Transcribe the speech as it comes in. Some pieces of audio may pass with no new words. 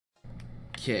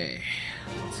Okay,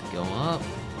 let's go up.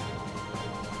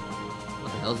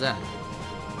 What the hell's that?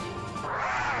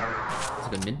 It's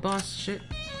like a mid-boss shit?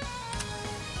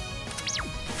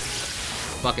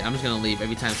 Fuck it, I'm just gonna leave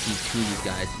every time I see two of these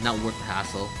guys. Not worth the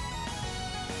hassle.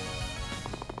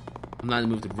 I'm not in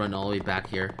the mood to run all the way back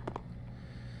here.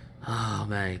 Oh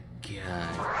my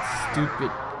god.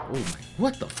 Stupid. Oh my.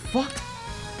 What the fuck?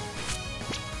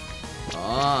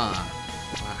 Ah.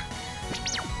 Fuck.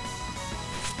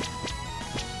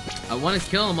 I want to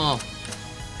kill them all.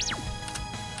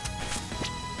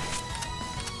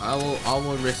 I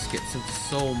will risk it since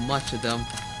so much of them.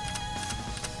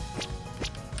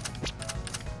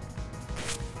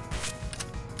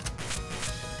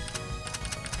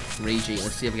 Raging.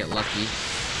 Let's see if I get lucky.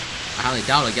 I highly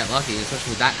doubt I get lucky,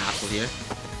 especially with that asshole here.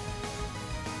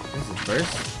 This is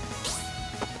first.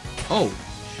 Oh,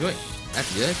 shit.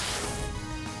 That's good.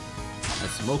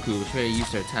 That's Smoku, which very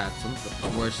used to attack, so that's the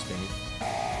worst thing.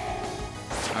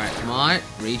 Alright, come on.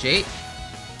 Rage 8.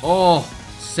 Oh,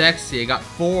 sexy. I got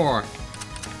 4.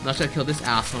 Now should I kill this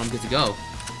asshole and I'm good to go.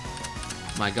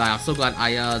 My god, I'm so glad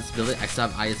Aya's ability. I still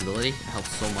have Aya's ability. It helps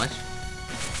so much.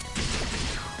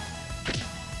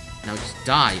 Now just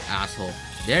die, asshole.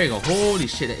 There you go. Holy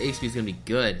shit, the HP is gonna be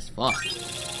good as fuck.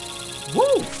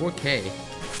 Woo! 4K.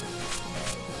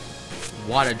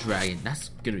 Water Dragon. That's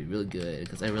gonna be really good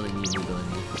because I really need new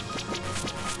ability.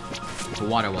 For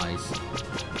water-wise.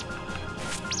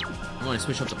 I'm gonna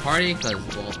switch up the party because,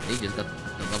 well, they just got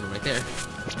the level right there.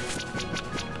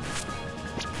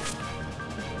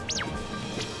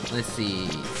 Let's see.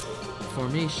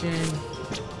 Formation.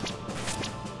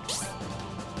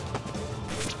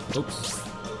 Oops.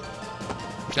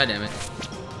 God damn it.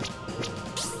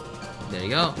 There you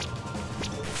go.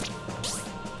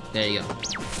 There you go.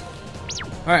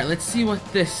 Alright, let's see what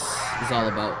this is all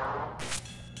about.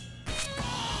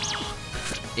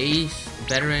 Ace,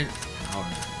 veteran, power.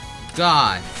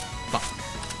 God. Fuck.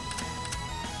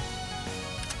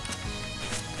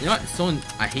 You know what?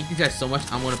 I hate these guys so much,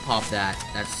 I'm gonna pop that.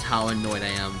 That's how annoyed I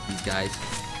am with these guys.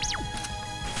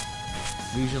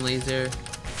 Fusion laser.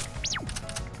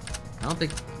 I don't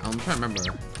think. I'm trying to remember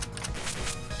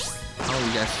how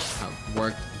you guys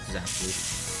work exactly.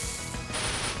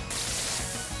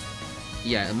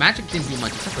 Yeah, magic didn't do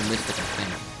much except for Mystic, I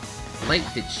think. Light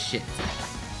did shit.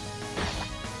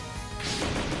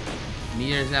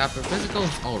 Meters after physical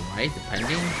is alright,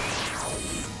 depending.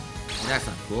 That's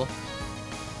not cool.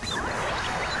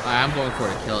 Alright, I'm going for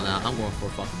a kill now. I'm going for a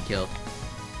fucking kill.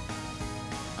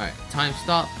 Alright, time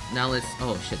stop. Now let's.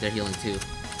 Oh shit, they're healing too.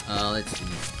 Let's see.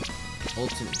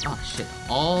 Ultimate. Oh shit.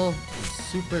 All in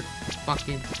super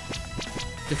fucking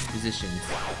different positions.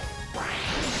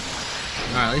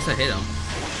 Alright, at least I hit him.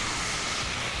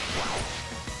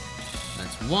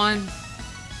 That's one.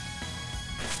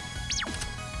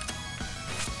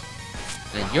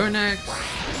 And you're next.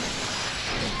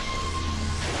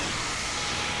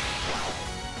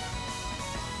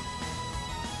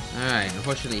 Alright,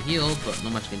 unfortunately healed, but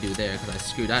not much I can do there because I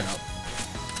screwed that up.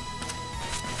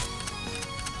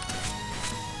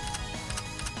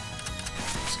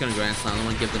 Just gonna Grand Slam. I don't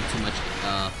want to give them too much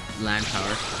land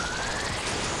power.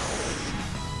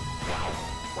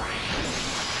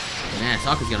 Man,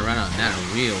 Sokka's gonna run out of mana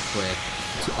real quick.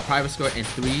 A private score and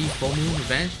 3 full moon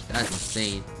revenge? That's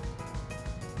insane.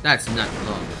 That's not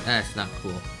cool. That's not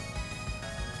cool.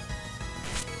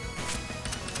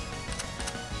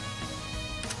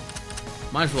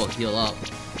 Might as well heal up.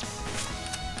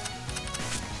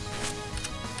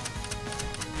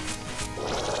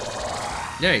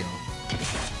 There you go.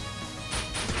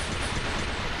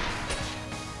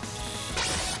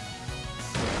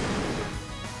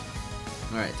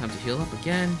 Alright, time to heal up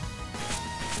again.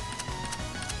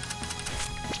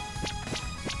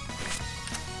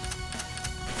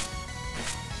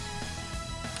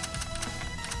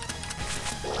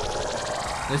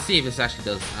 Let's see if this actually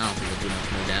does. I don't think it'll do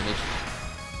much more damage.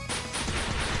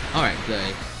 Alright,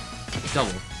 good.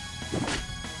 Double.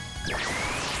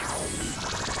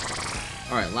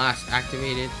 Alright, last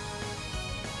activated.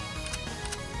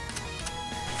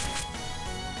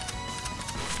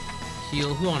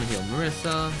 Heal. Who want to heal?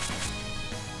 Marissa.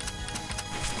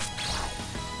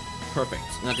 Perfect.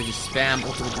 Now I can just spam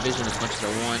Ultimate Division as much as I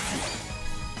want.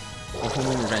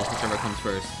 Ultimate Revenge, whichever comes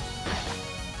first.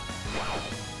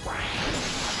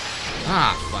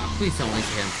 Ah, fuck. Please don't let me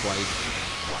hit him twice.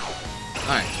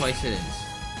 Alright, twice it is.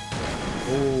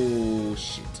 Oh,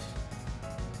 shit.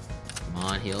 Come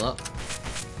on, heal up.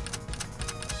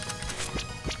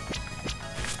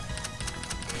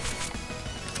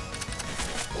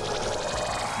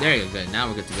 There you go, good. Now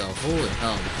we're good to go. Holy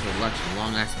hell, this is a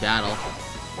long ass battle.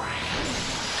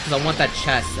 Because I want that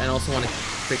chest. And I also want to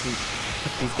freaking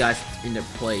put these guys in their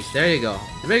place. There you go.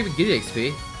 They're ready to give you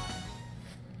XP.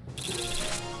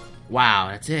 Wow,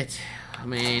 that's it. I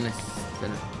mean, it's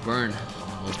gonna burn.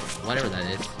 Whatever that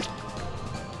is.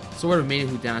 Sword of Maiden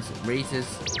who downs raises.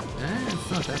 It's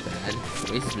not that bad.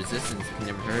 Raises resistance can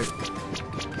never hurt.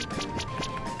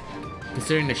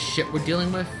 Considering the shit we're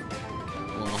dealing with,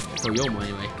 well, for Yomo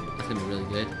anyway, that's gonna be really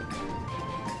good.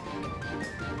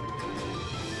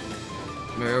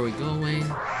 Where are we going?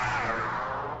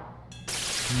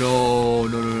 No.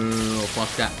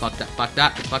 Fuck that. Fuck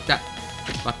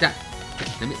that.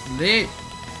 Let me leave.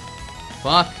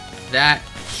 Fuck that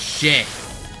shit.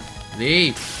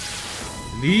 Leave.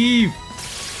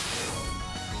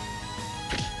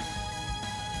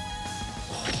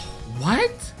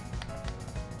 What?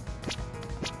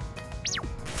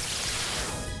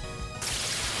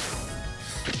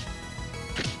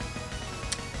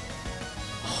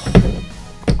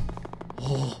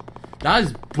 That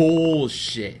is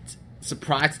bullshit.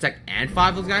 Surprise attack and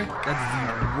 5 those guys?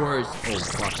 That's the worst. Oh,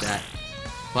 fuck that.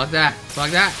 Fuck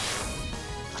that.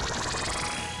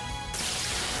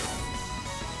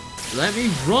 Let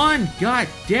me run! God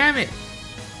damn it!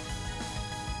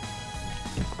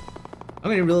 I'm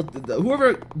gonna real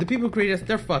the people who created this,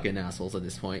 they're fucking assholes at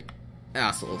this point.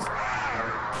 Assholes.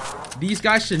 These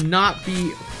guys should not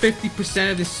be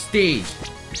 50% of the stage.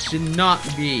 Should not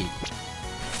be.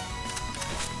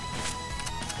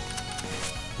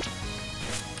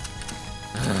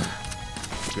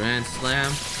 Grand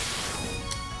Slam.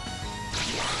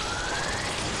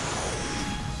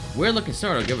 Weird looking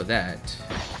sword, I'll give it that.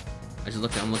 I'm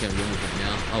looking at rumors right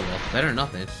now. Oh well, better than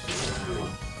nothing.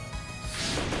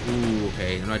 Ooh,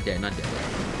 okay, I'm not dead.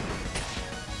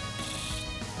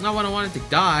 Not when I wanted to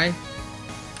die.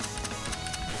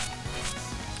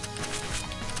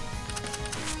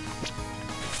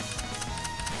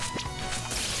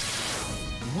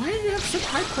 Why do they have such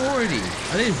high priority?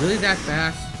 Are they really that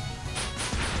fast?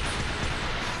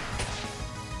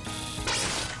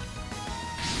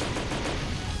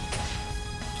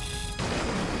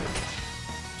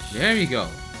 There you go.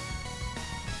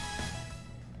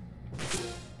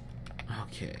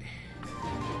 Okay.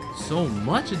 So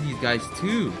much of these guys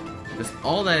too. That's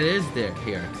all that is there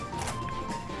here.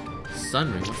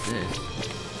 Sunring, what's this?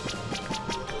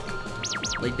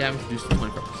 Blade damage reduced to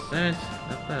 25%.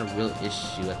 That's not a real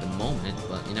issue at the moment,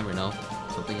 but you never know.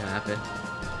 Something can happen.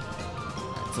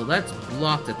 Right, so that's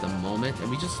blocked at the moment, and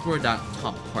we just explored that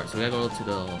top part. So we gotta go to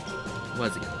the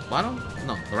what is it? Bottom?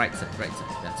 No, the right side. Right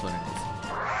side. That's what it is.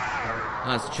 Oh,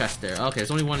 there's a chest there. Okay,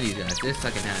 there's only one of these guys. This I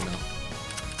can handle.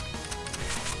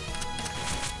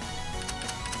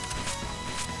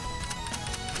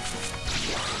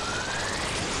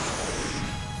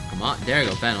 Come on, there you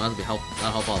go, Ben. That'll help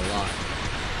out a lot.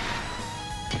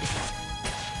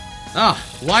 Oh,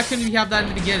 why couldn't we have that in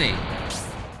the beginning?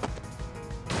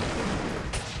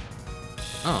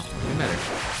 Oh, even better.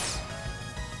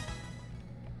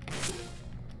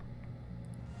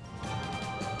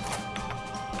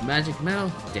 Magic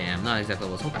metal? Damn, not exactly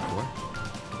what I was hoping for.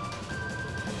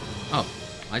 Oh,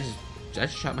 I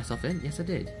just shot myself in? Yes, I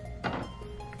did. I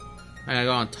gotta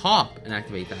go on top and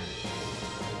activate that.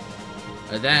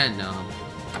 And then,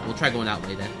 we'll try going that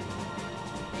way then.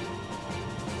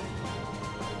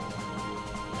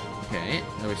 Okay,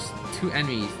 there was 2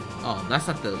 enemies. Oh, that's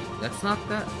not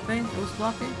that thing that was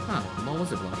blocking? Huh, what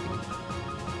was it blocking?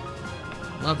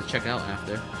 We'll have to check out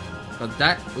after. But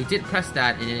that, we did press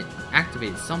that and it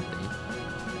activated something.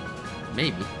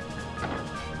 Maybe.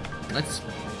 Let's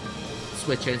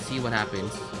switch it and see what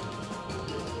happens.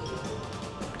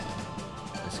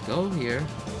 Let's go here.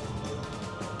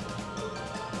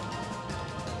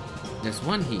 There's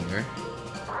one here.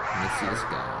 Let's see this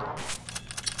guy.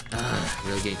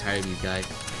 Really getting tired of these guys.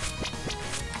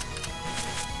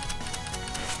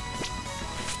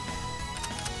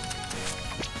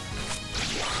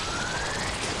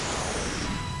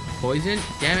 Poison?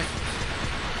 Damn it.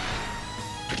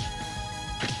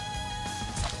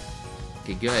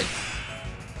 Okay, good.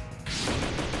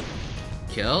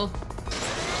 Kill?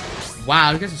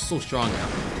 Wow, you guys are so strong now.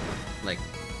 Like,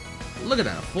 look at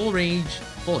that. Full range,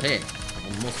 full hit.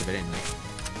 Well, most of it anyway.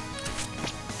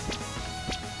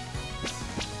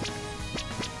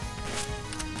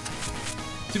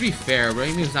 To be fair,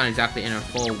 Raimi's not exactly in her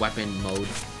full weapon mode.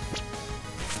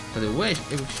 But I wish,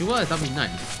 if she was, that'd be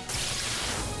nice.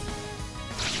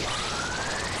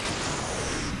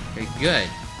 Okay, good.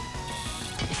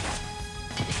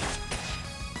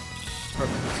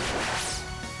 Perfect.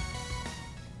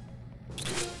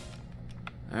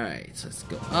 Alright, so let's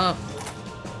go up.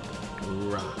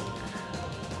 Rock.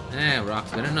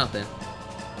 Rock's better than nothing.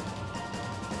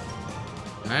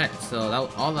 Alright, so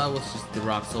all that was just the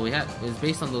rock. So it was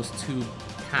based on those 2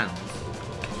 panels.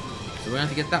 So we're gonna have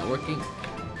to get that working.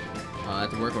 I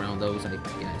have to work around those, I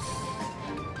guess.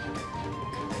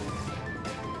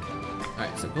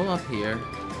 Alright, so go up here.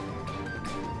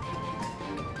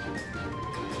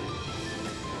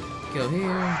 Go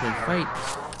here, then fight.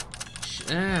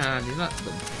 They're not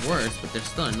the worst, but they're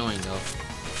still annoying though.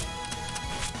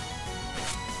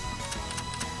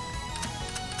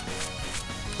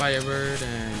 Firebird,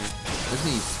 and this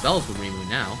means spells will remove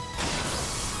now.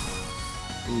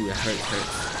 Ooh, that hurts.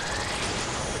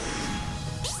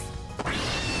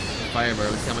 Firebird,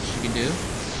 let's see how much you can do.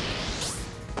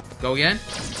 Go again?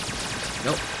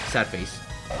 Nope, sad face.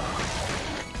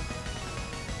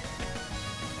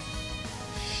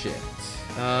 Shit.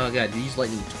 Yeah, they used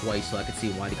lightning twice, so I could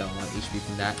see why they got a lot of HP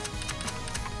from that.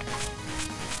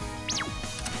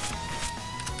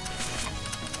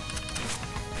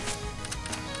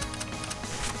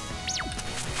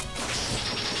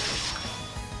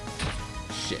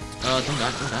 Shit. Don't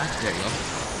die. There you go.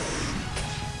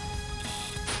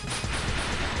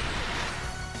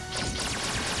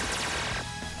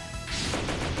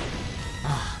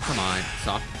 Ah, come on.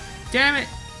 Stop. Damn it!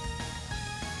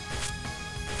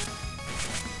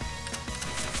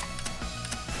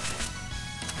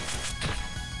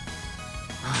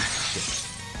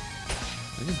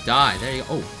 I just died. There you go.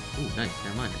 Oh, ooh, nice.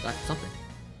 Never mind. I got something.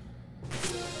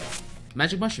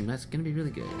 Magic mushroom. That's gonna be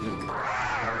really good.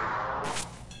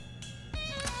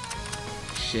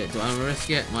 Shit. Do I want to risk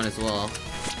it? Might as well.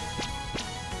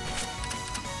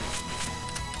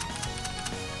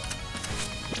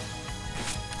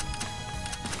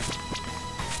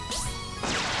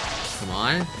 Come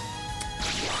on.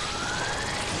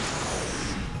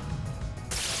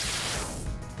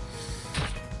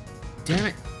 Damn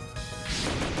it.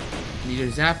 Need a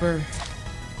zapper.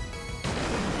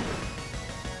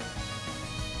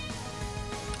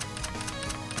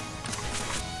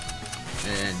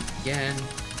 And again.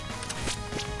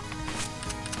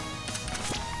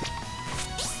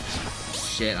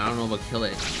 Shit, I don't know if I'll kill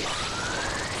it.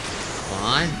 Come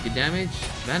on, good damage.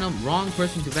 Venom, wrong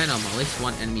person to Venom. At least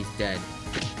one enemy's dead.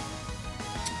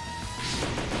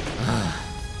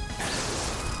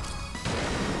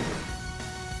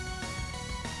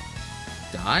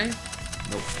 Die?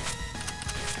 Nope.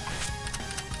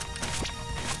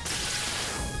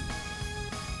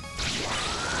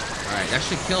 Alright, that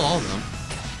should kill all of them.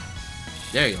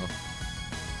 There you go.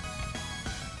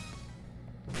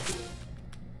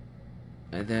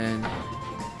 And then...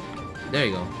 there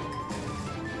you go.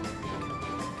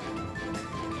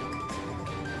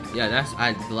 Yeah, that's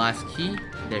the last key.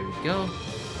 There we go.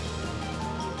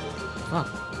 Fuck.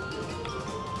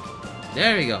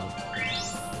 There we go.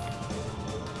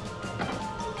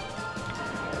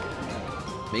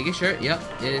 Making sure, yep,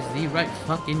 it is the right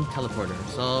fucking teleporter.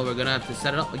 So we're gonna have to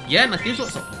set it up again like usual.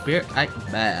 So bear right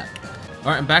back.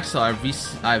 Alright, I'm back. So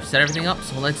I've set everything up.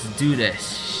 So let's do this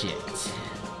shit.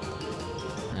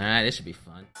 Alright, this should be fun.